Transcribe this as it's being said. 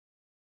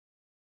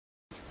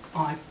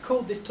I've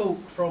called this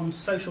talk From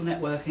Social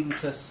Networking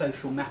to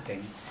Social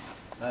Mapping,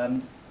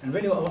 and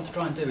really what I want to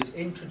try and do is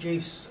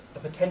introduce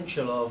the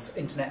potential of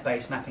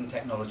internet-based mapping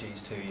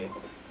technologies to you.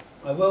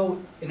 I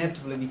will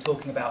inevitably be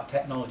talking about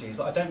technologies,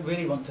 but I don't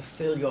really want to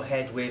fill your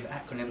head with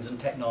acronyms and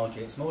technology.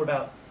 It's more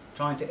about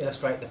trying to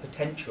illustrate the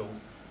potential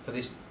for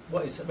this,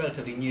 what is a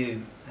relatively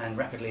new and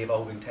rapidly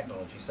evolving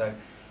technology. So,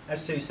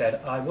 as Sue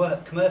said, I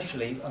work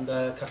commercially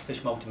under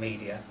Cuttlefish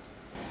Multimedia,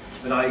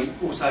 but I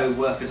also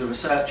work as a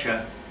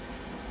researcher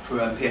for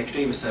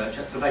PhD research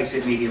at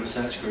Pervasive Media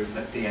Research Group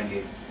at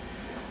DMU.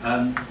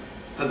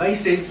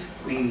 Pervasive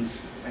means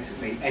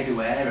basically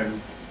everywhere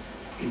and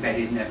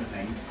embedded in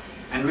everything.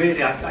 And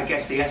really, I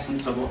guess the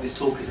essence of what this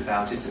talk is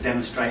about is to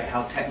demonstrate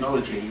how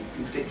technology,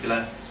 in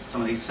particular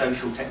some of these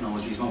social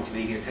technologies,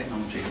 multimedia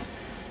technologies,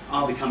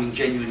 are becoming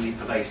genuinely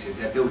pervasive.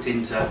 They're built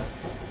into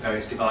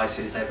various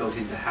devices, they're built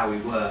into how we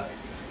work.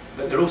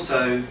 But they're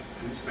also, and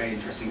it's very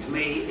interesting to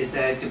me, is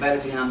they're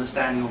developing an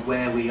understanding of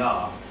where we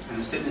are. And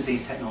as soon as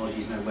these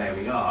technologies know where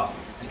we are,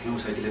 they can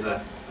also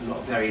deliver a lot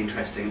of very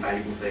interesting and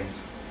valuable things.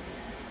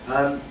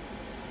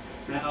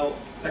 Now,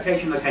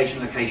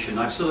 location.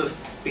 I've sort of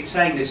been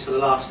saying this for the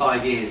last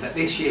 5 years, that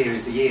this year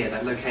is the year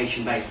that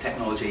location-based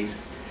technologies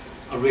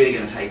are really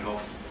going to take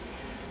off.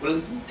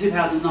 Well,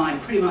 2009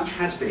 pretty much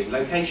has been.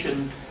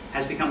 Location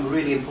has become a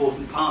really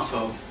important part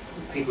of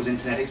people's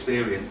internet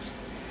experience.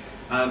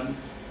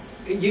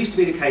 It used to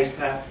be the case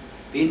that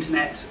the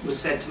internet was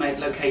said to make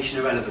location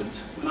irrelevant.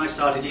 When I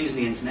started using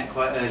the internet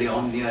quite early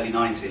on in the early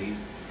 90s,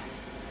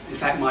 in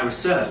fact my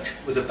research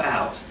was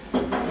about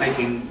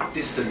making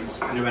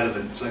distance and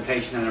irrelevance,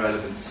 location and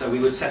irrelevance. So we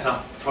would set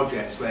up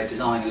projects where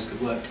designers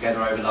could work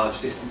together over large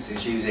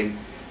distances using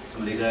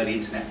some of these early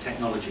internet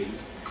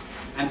technologies.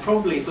 And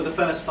probably for the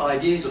first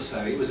 5 years or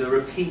so, it was a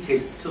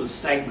repeated sort of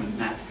statement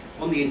that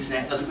on the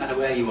internet, it doesn't matter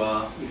where you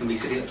are, you can be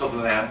sitting at the top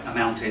of a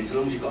mountain, so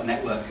long as you've got a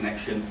network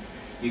connection,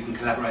 you can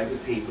collaborate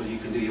with people, you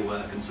can do your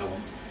work and so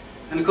on.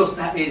 And of course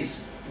that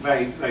is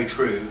very, very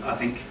true. I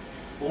think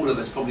all of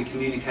us probably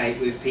communicate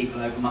with people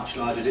over much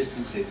larger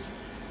distances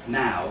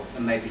now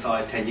than maybe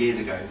 5-10 years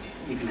ago.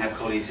 You can have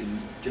colleagues in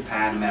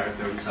Japan,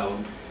 America and so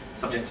on,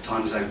 subject to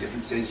time zone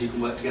differences, you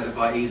can work together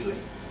quite easily.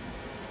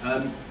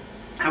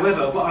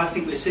 However, what I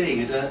think we're seeing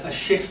is a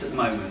shift at the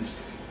moment.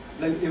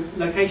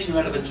 Location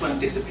relevance won't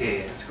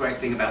disappear, that's a great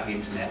thing about the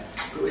internet,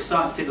 but we're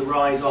starting to see the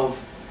rise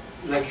of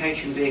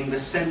location being the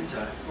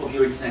centre of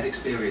your internet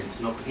experience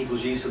and of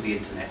people's use of the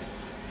internet.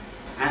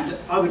 And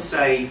I would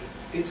say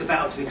it's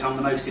about to become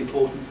the most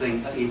important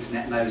thing that the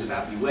internet knows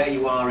about you. Where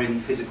you are in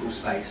physical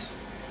space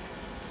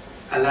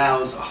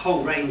allows a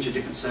whole range of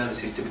different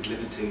services to be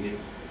delivered to you.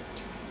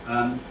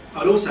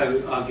 I'd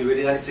also argue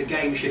really that it's a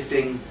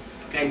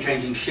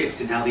game-changing shift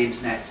in how the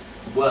internet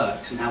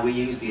works and how we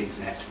use the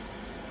internet.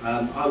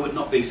 I would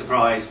not be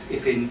surprised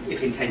if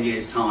in 10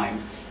 years' time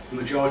the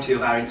majority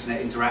of our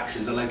internet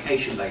interactions are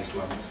location-based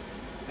ones.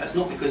 That's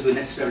not because we're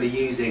necessarily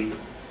using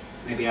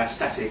maybe our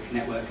static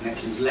network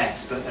connections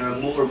less, but there are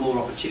more and more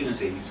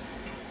opportunities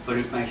for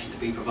information to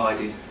be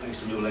provided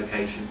based on your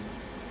location.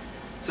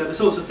 So the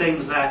sorts of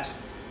things that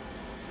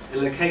a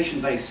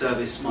location-based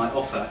service might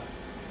offer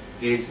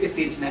is, if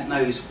the internet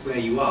knows where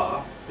you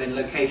are, then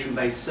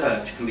location-based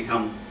search can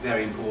become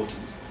very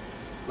important.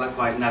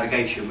 Likewise,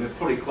 navigation. We're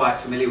probably quite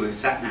familiar with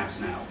sat-navs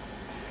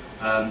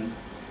now.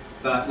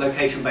 But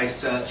location-based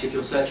search, if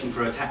you're searching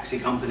for a taxi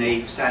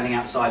company standing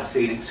outside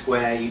Phoenix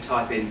Square, you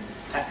type in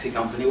taxi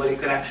company, well, it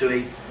could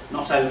actually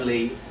not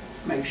only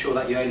make sure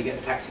that you only get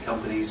the taxi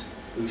companies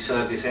who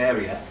serve this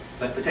area,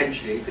 but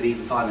potentially it could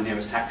even find the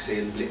nearest taxi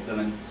and blip them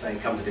and say,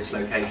 come to this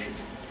location.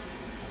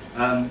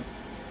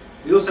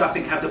 We also, I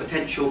think, have the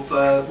potential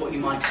for what you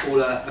might call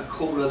a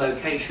caller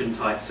location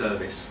type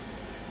service.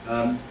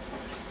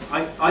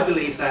 I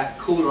believe that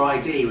caller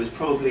ID was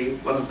probably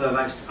one of the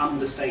most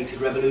understated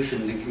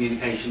revolutions in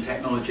communication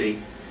technology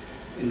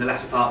in the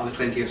latter part of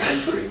the 20th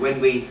century, when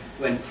we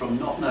went from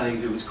not knowing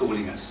who was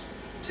calling us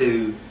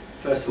to,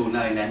 first of all,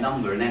 knowing their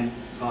number and then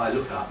via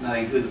lookup,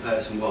 knowing who the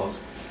person was.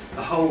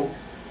 The whole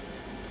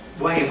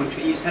way in which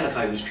we use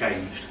telephones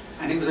changed,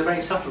 and it was a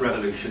very subtle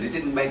revolution. It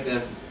didn't make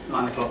the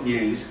 9 o'clock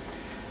news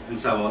and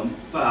so on,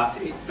 but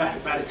it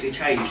radically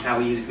changed how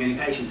we use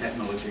communication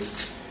technology.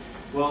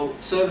 Well,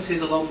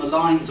 services along the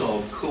lines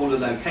of caller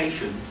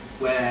location,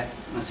 where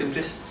on a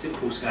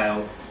simple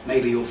scale,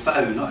 maybe your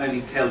phone not only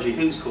tells you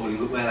who's calling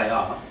but where they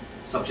are,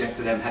 subject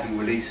to them having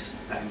released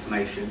that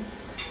information,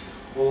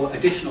 or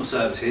additional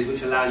services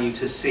which allow you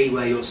to see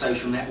where your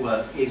social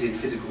network is in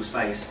physical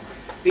space.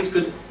 These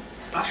could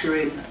usher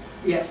in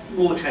yet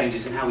more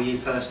changes in how we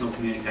use personal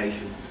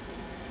communications.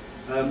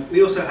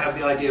 We also have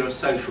the idea of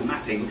social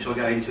mapping, which I'll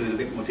go into in a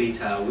bit more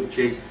detail, which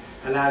is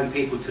allowing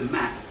people to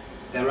map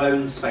their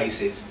own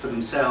spaces for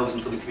themselves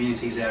and for the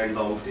communities they're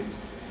involved in.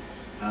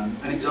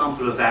 An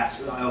example of that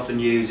I often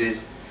use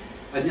is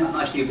a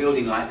nice new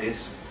building like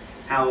this,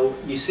 how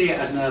you see it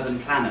as an urban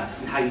planner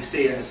and how you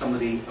see it as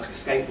somebody like a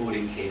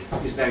skateboarding kid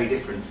is very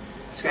different.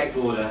 A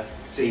skateboarder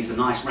sees a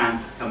nice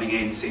ramp coming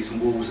in, sees some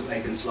walls that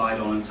they can slide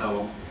on and so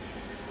on.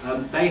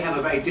 They have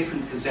a very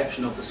different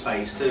conception of the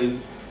space to,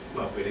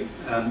 well, really,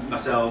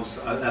 myself,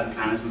 urban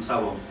planners and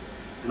so on.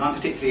 And I'm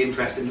particularly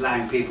interested in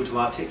allowing people to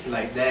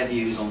articulate their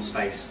views on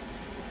space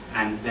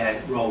and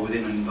their role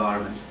within an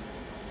environment.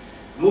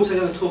 I'm also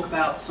going to talk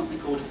about something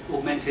called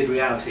augmented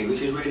reality,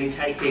 which is really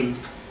taking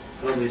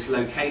a lot of this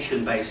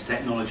location-based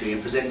technology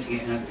and presenting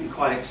it in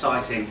quite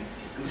exciting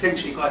and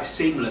potentially quite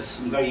seamless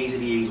and very easy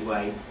to use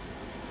way.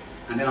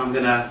 And then I'm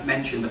going to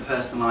mention the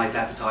personalised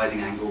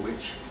advertising angle,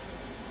 which,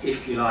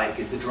 if you like,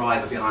 is the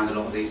driver behind a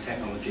lot of these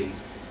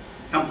technologies.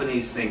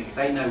 Companies think if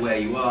they know where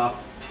you are,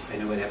 they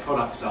know where their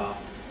products are,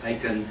 they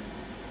can,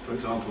 for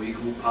example, you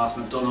can walk past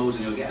McDonald's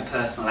and you'll get a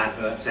personal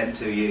advert sent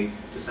to you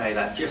to say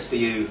that just for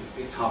you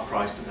it's half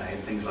price today and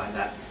things like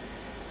that.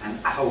 And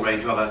a whole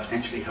range of other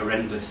potentially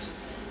horrendous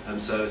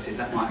services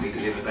that might be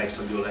delivered based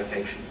on your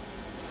location.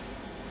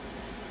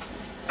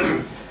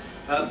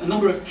 A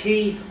number of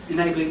key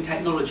enabling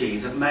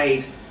technologies have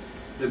made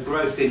the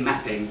growth in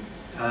mapping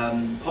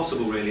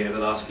possible really over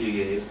the last few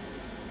years.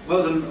 One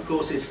of them, of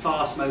course, is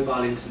fast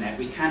mobile internet.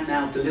 We can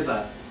now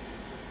deliver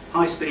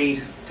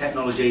high-speed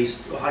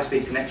technologies or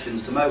high-speed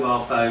connections to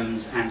mobile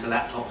phones and to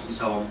laptops and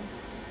so on,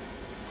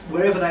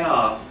 wherever they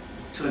are,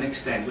 to an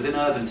extent. Within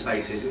urban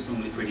spaces it's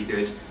normally pretty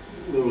good.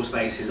 Rural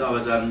spaces, I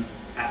was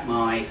at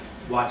my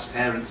wife's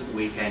parents at the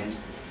weekend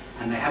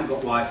and they haven't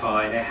got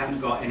Wi-Fi, they haven't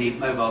got any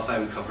mobile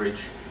phone coverage,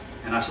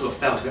 and I sort of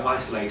felt a bit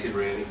isolated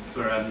really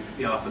for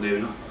the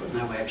afternoon. I've got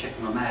no way of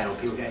checking my mail or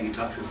people getting in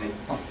touch with me.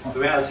 The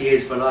reality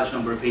is, for a large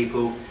number of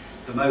people,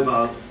 the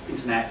mobile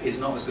internet is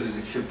not as good as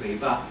it should be,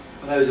 but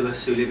for those of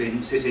us who live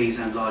in cities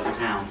and larger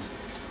towns,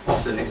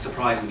 often it's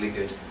surprisingly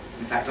good.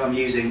 In fact, I'm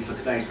using for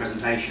today's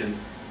presentation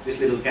this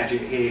little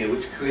gadget here,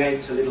 which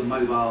creates a little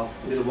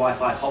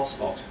Wi-Fi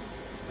hotspot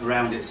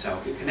around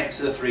itself. It connects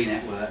to the 3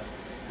 network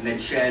and then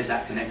shares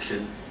that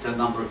connection to a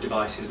number of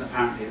devices. And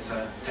apparently it's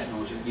a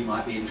technology that you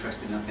might be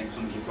interested in, I think,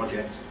 some of your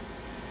projects.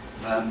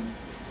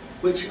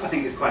 Which I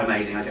think is quite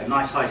amazing. I get a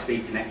nice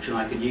high-speed connection.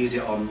 I can use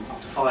it on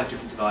up to 5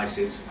 different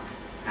devices,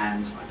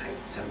 and I pay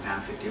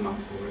 £7.50 a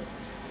month for it.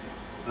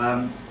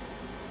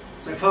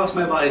 So fast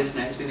mobile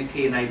internet has been a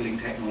key enabling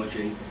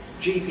technology.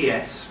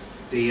 GPS,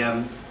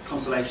 the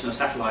constellation of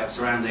satellites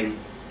surrounding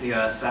the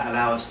Earth that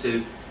allow us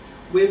to,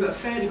 with a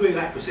fair degree of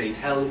accuracy,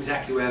 tell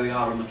exactly where we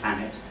are on the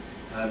planet.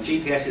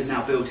 GPS is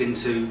now built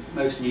into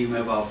most new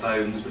mobile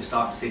phones. We're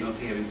starting to see them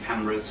appear in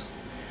cameras,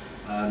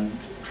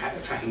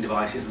 tracking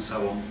devices and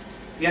so on.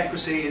 The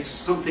accuracy is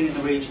something in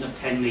the region of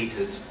 10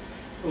 metres.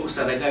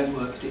 Also, they don't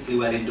work particularly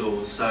well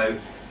indoors, so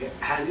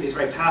it's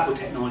very powerful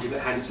technology but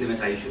has its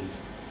limitations.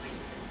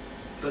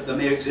 But the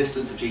mere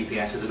existence of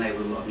GPS has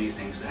enabled a lot of new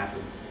things to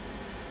happen.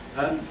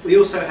 We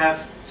also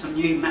have some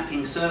new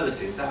mapping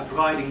services that are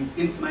providing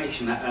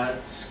information at a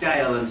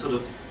scale and sort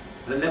of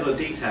a level of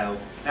detail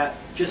that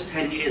just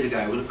 10 years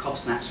ago would have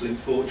cost an absolute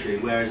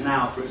fortune, whereas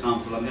now, for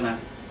example, I'm going to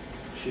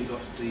shoot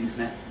off to the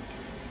internet.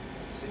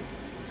 Let's see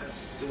if that's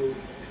still,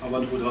 if my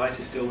wonderful device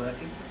is still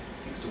working.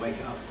 I think it's to wake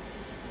it up.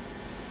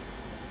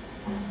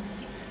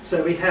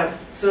 So we have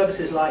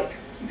services like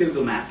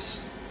Google Maps,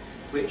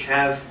 which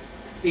have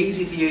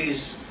easy to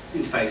use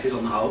interfaces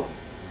on the whole.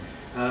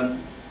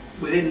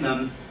 Within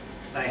them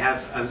they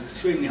have an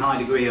extremely high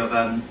degree of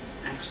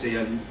accuracy,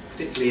 and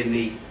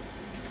particularly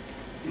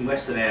in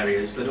Western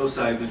areas, but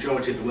also the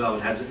majority of the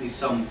world has at least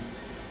some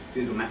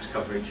Google Maps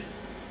coverage.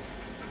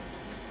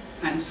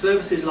 And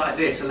services like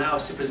this allow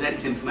us to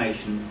present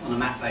information on a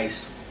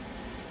map-based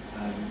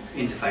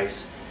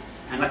interface.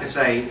 And like I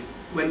say,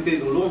 when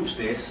Google launched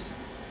this,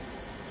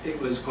 it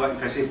was quite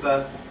impressive,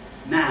 but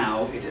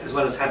now, as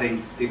well as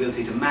having the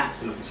ability to map,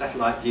 to look at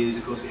satellite views,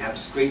 of course we have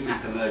Street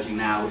Map emerging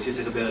now, which is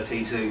this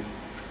ability to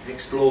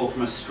explore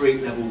from a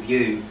street level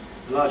view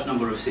a large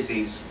number of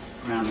cities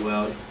around the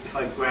world. If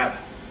I grab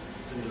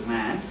the little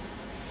man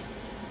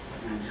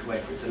and just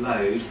wait for it to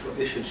load, what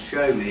this should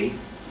show me,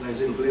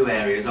 those little blue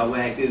areas, are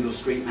where Google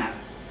Street Map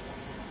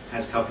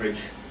has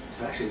coverage.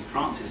 So actually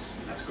France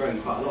that's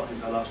grown quite a lot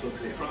since I last looked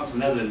at it. France and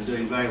Netherlands are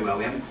doing very well.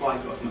 We haven't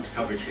quite got as much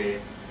coverage here.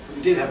 But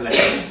we do have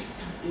Leicester.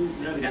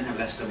 No, we don't have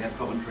Leicester, we have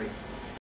Coventry.